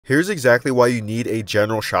Here's exactly why you need a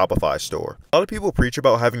general Shopify store. A lot of people preach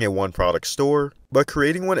about having a one product store, but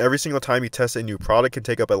creating one every single time you test a new product can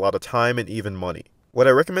take up a lot of time and even money. What I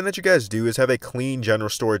recommend that you guys do is have a clean general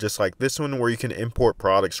store just like this one where you can import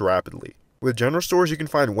products rapidly. With general stores, you can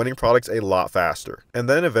find winning products a lot faster, and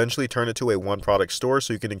then eventually turn it to a one product store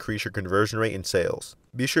so you can increase your conversion rate and sales.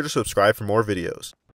 Be sure to subscribe for more videos.